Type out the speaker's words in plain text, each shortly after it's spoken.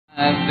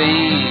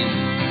vein.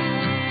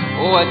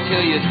 Oh, I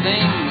tell you,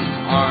 things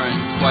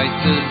aren't quite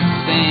the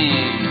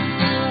same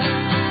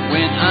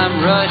when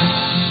I'm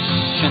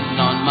rushing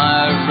on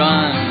my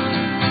run,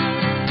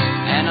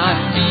 and I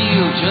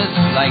feel just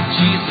like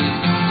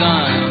Jesus'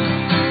 son.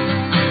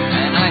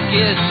 And I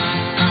guess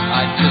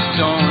I just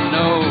don't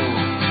know,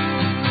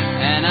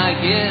 and I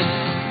guess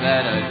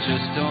that I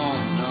just don't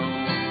know.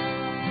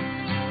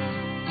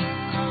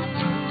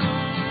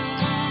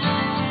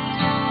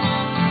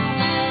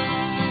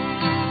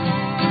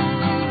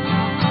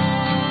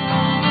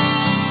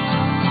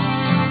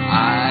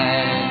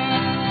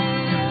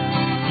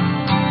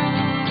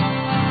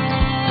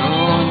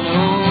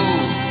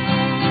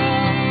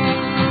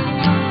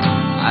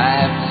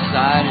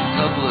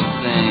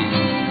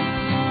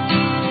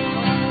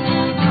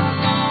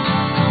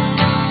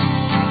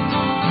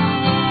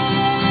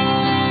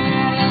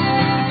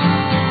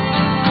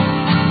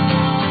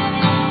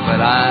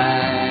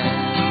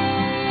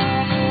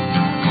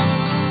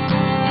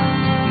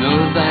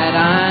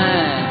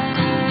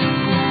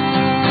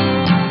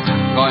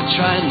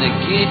 Trying to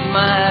get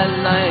my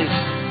life,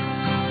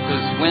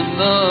 'cause when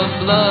the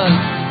blood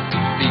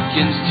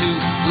begins to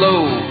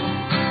flow,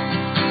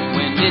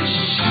 when it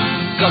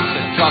shoots up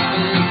the drop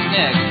in his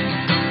neck,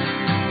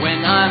 when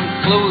I'm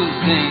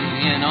closing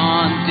in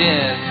on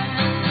death,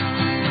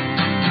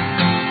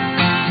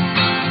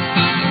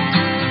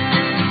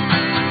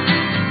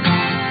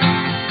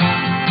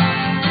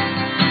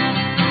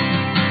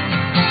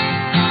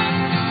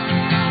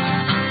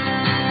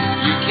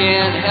 you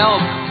can't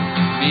help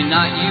me,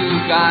 not you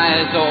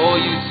guys, or all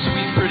you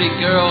sweet pretty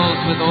girls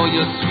with all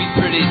your sweet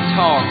pretty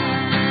talk.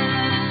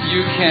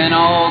 You can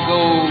all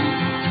go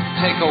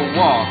take a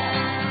walk,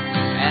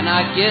 and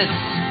I guess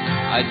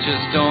I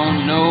just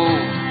don't know,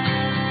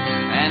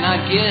 and I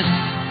guess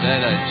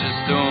that I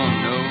just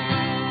don't know.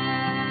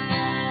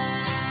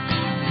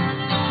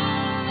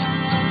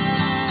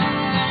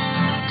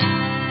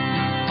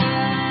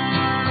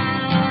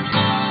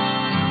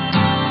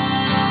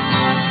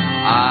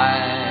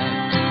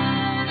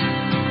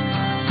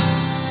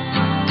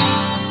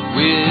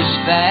 Wish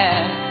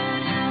that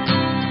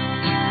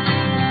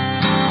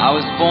I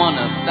was born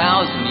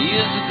 1,000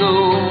 years ago,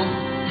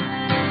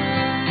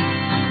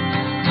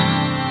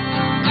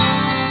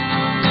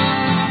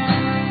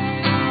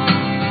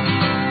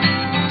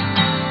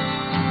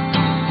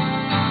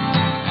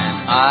 and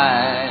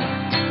I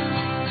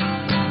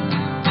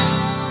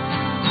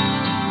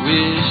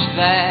wish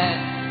that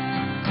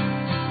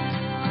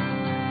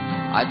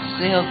I'd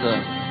sail the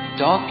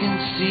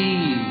darkened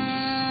seas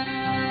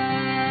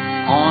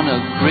on a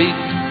great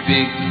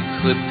big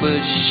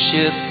clipper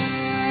ship,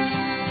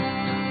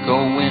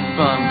 going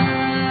from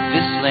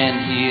this land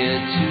here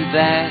to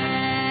that,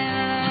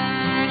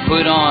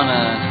 put on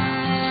a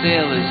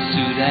sailor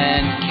suit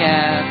and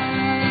cap,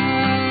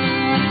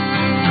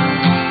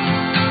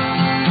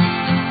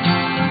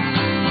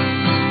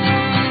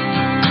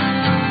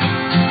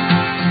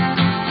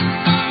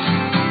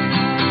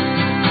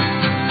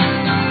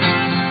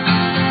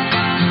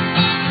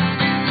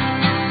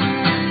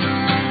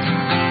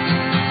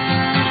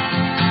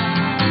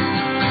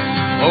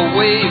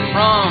 away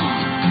from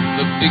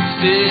the big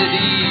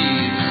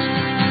cities,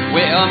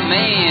 where a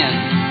man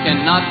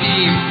cannot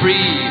be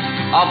free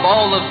of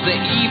all of the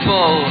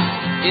evil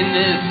in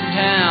this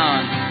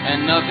town,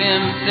 and of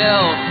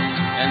himself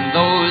and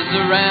those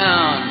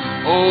around.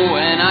 Oh,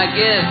 and I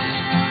guess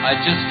I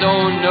just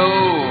don't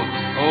know.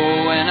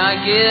 Oh, and I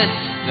guess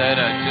that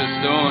I just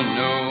don't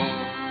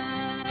know.